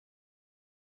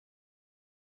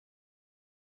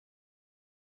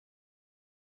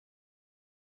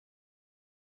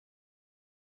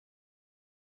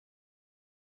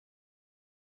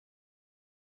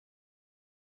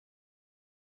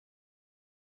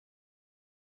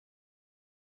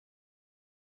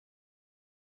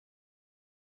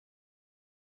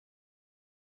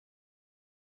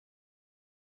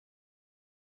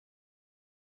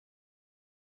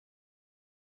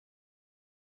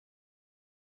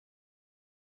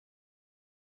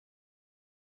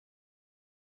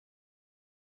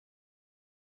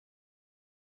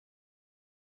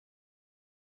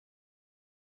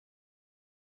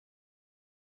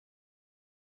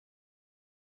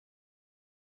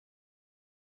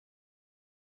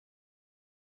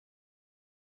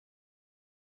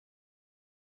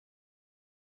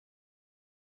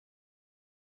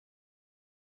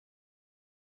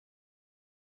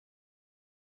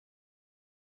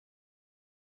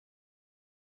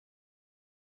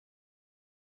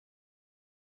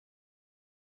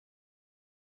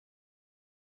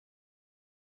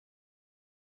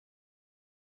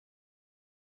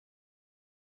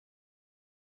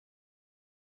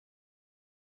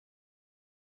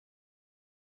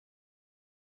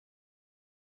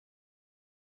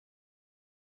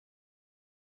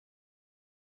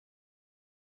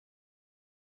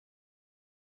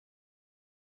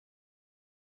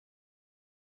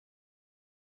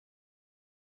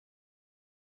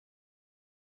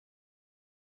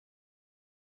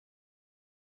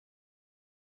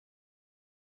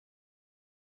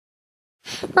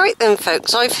Right then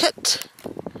folks, I've hit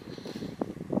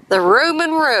the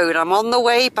Roman road. I'm on the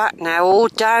way back now, all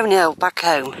downhill back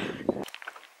home.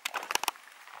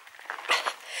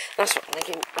 That's what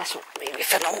made me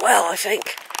feel unwell, I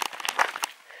think.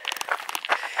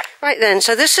 Right then,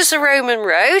 so this is the Roman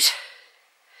road,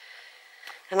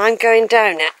 and I'm going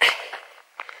down it.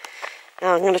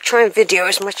 Now I'm going to try and video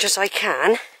as much as I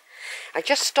can. I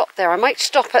just stopped there. I might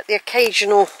stop at the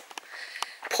occasional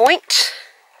point.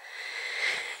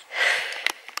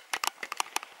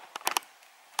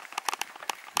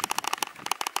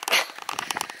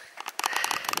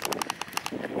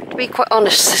 To be quite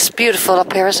honest, it's beautiful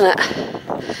up here, isn't it?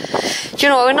 Do you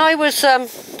know, when I was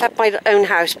at my own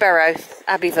house, Barrow,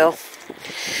 Abbeyville,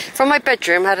 from my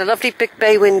bedroom I had a lovely big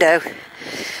bay window,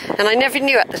 and I never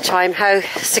knew at the time how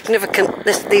significant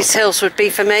these hills would be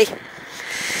for me,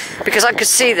 because I could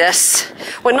see this,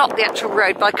 well, not the actual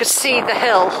road, but I could see the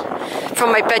hill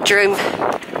from my bedroom.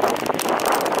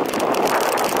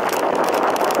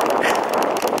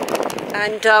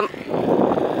 And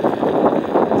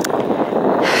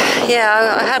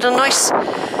yeah, I had a nice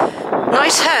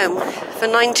home for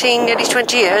 19, nearly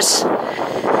 20 years. And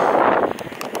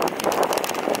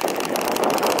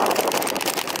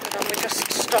we'll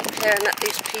just stop here and let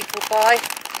these people by.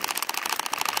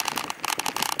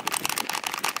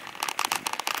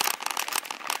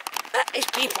 Let these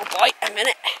people by a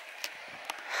minute.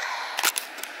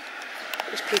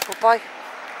 These people by.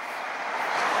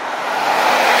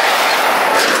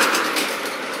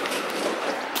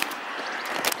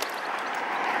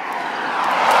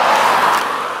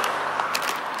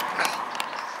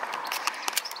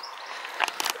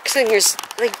 Thing is,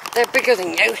 they're bigger than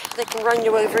you. They can run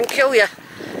you over and kill you.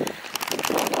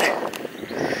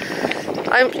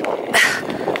 I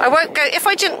won't go. If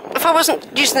I wasn't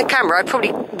using the camera, I'd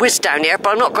probably whiz down here, but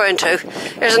I'm not going to.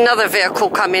 There's another vehicle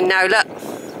coming now. Look.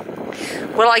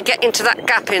 Will I get into that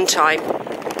gap in time? It's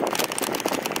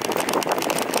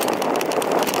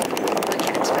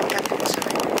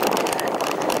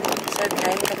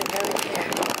okay. I'm going to go in here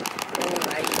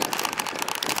anyway.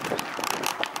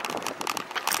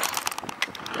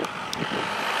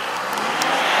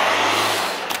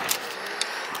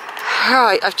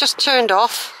 Right, I've just turned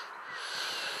off.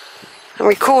 I'm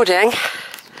recording.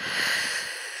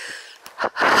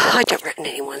 I don't reckon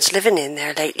anyone's living in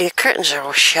there lately. The curtains are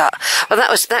all shut. Well,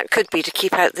 that could be to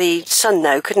keep out the sun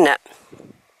though, couldn't it?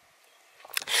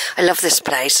 I love this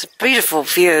place. Beautiful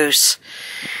views.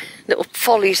 Little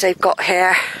follies they've got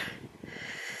here.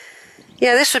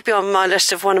 Yeah, this would be on my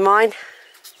list of one of mine.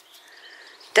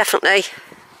 Definitely.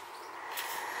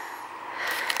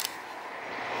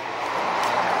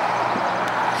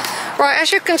 Right,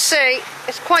 as you can see,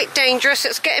 it's quite dangerous.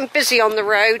 It's getting busy on the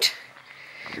road.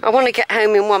 I want to get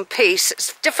home in one piece.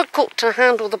 It's difficult to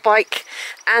handle the bike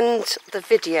and the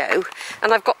video,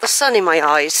 and I've got the sun in my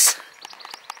eyes.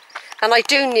 And I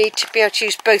do need to be able to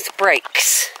use both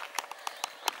brakes.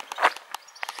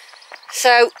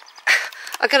 So,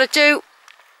 I'm going to do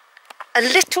a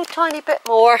little tiny bit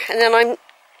more, and then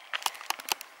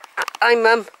I'm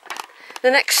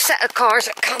the next set of cars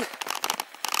that come,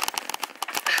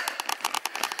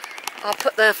 I'll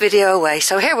put the video away.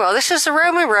 So here we are. This is the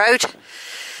Roman road.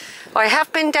 I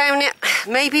have been down it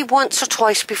maybe once or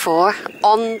twice before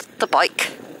on the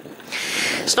bike.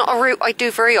 It's not a route I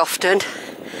do very often.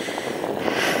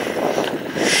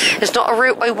 It's not a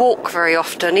route I walk very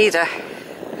often either.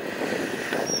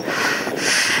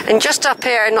 And just up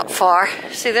here, not far,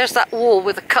 see there's that wall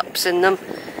with the cups in them.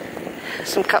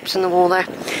 Some cups in the wall there.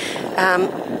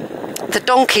 The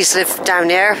donkeys live down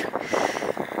here,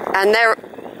 and they're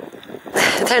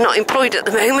not employed at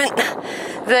the moment.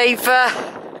 They've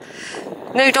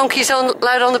no donkeys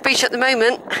allowed on the beach at the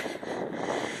moment.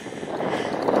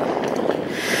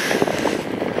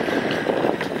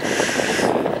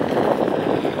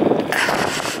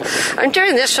 I'm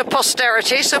doing this for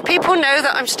posterity, so people know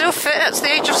that I'm still fit at the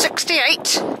age of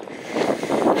 68.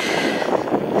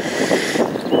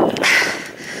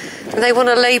 And they want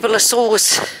to label us all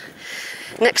as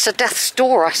next to death's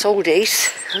door, us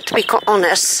oldies. To be quite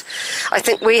honest, I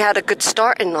think we had a good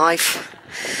start in life,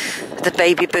 the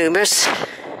baby boomers.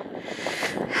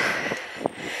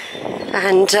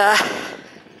 And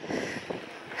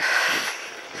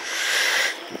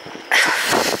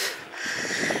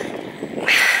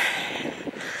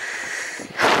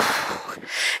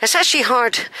it's actually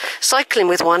hard cycling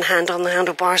with one hand on the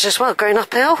handlebars as well, going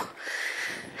uphill.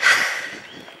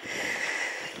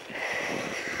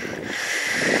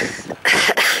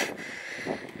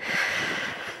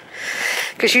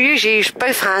 Because you usually use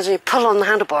both hands and you pull on the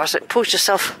handlebars, it pulls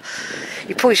yourself,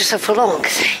 you pull yourself along.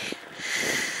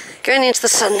 Go Going into the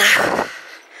sun now.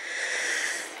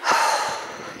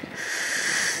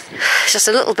 It's just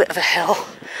a little bit of a hill.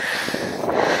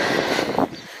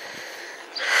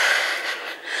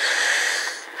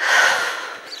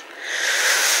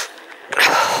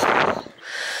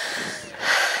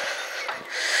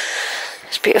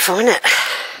 It's beautiful, isn't it?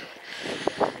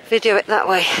 Video it that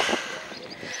way.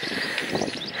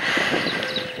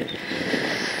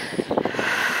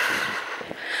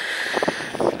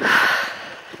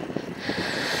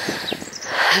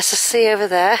 There's the sea over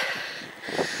there.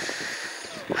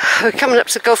 We're coming up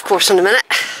to the golf course in a minute.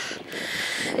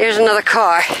 Here's another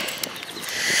car.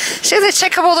 See how they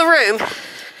take up all the room?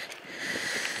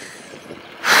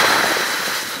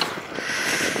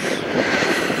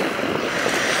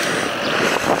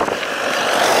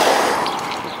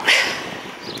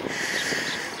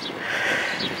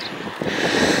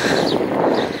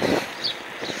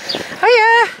 Oh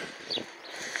yeah.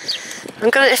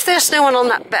 If there's no one on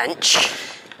that bench,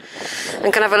 I'm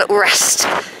gonna have a little rest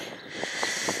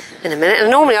in a minute.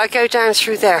 And normally I go down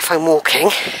through there if I'm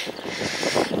walking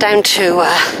down to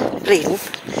Bleadon,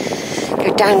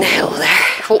 go down the hill there,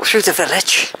 walk through the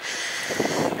village.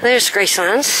 There's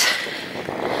Graceland's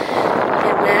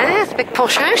in there, the big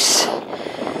posh house,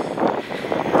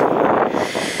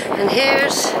 and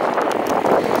here's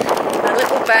a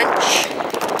little bench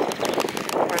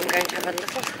where I'm going to have a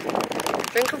little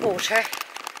drink of water.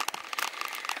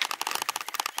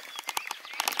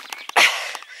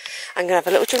 I'm going to have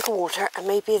a little drink of water and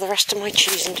maybe the rest of my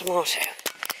cheese and tomato.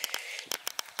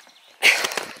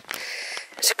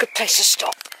 It's a good place to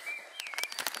stop.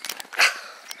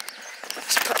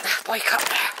 Let's put that bike up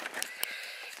there.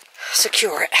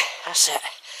 Secure it. That's it.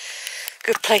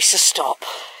 Good place to stop.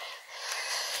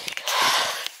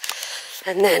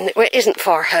 And then, well, it isn't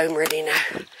far home really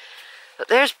now. But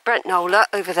there's Brent Nola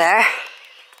over there.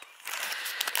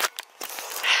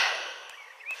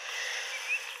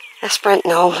 That's Brent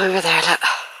Knoll over there, look.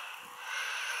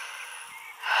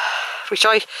 Which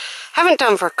I haven't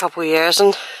done for a couple of years,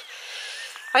 and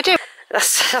I do.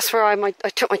 That's where I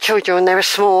took my children when they were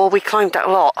small. We climbed that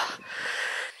a lot.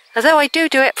 Although I do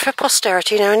it for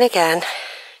posterity now and again.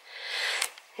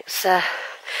 It's the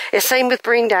same with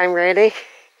Bleadon, really.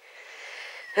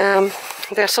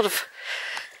 They're sort of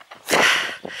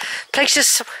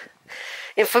places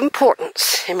of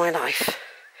importance in my life.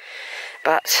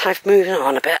 But I've moved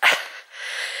on a bit,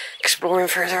 exploring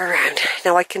further around.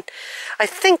 Now I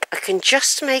think I can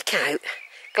just make out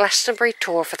Glastonbury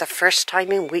Tor for the first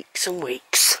time in weeks and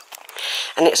weeks.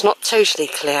 And it's not totally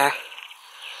clear.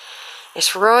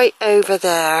 It's right over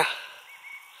there,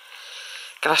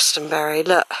 Glastonbury,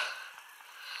 look.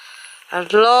 A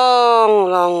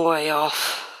long, long way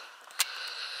off.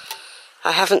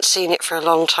 I haven't seen it for a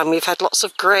long time. We've had lots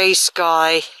of grey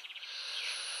sky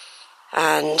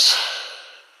and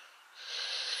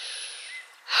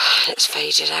it's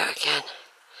faded out again.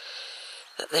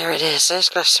 But there it is, there's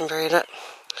Glastonbury, look.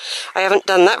 I haven't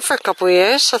done that for a couple of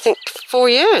years, I think 4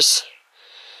 years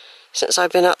since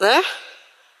I've been up there.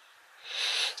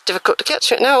 It's difficult to get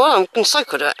to it now, well I can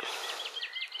cycle to it.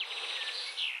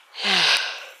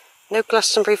 No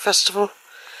Glastonbury Festival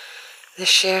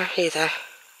this year either,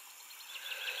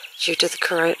 due to the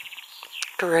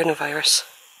coronavirus.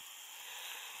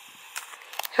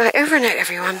 Right, over and out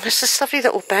everyone, this is this lovely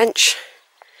little bench.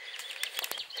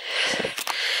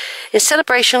 In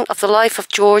celebration of the life of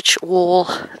George Wall,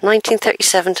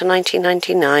 1937 to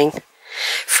 1999,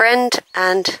 friend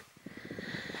and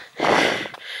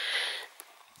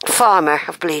farmer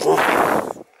of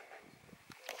Bleadon.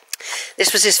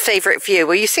 This was his favourite view.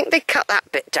 Well, you think they'd cut that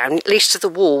bit down, at least to the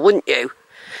wall, wouldn't you?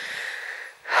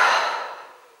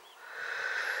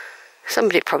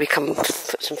 Somebody'd probably come and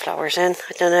put some flowers in,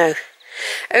 I don't know.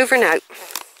 Over and out.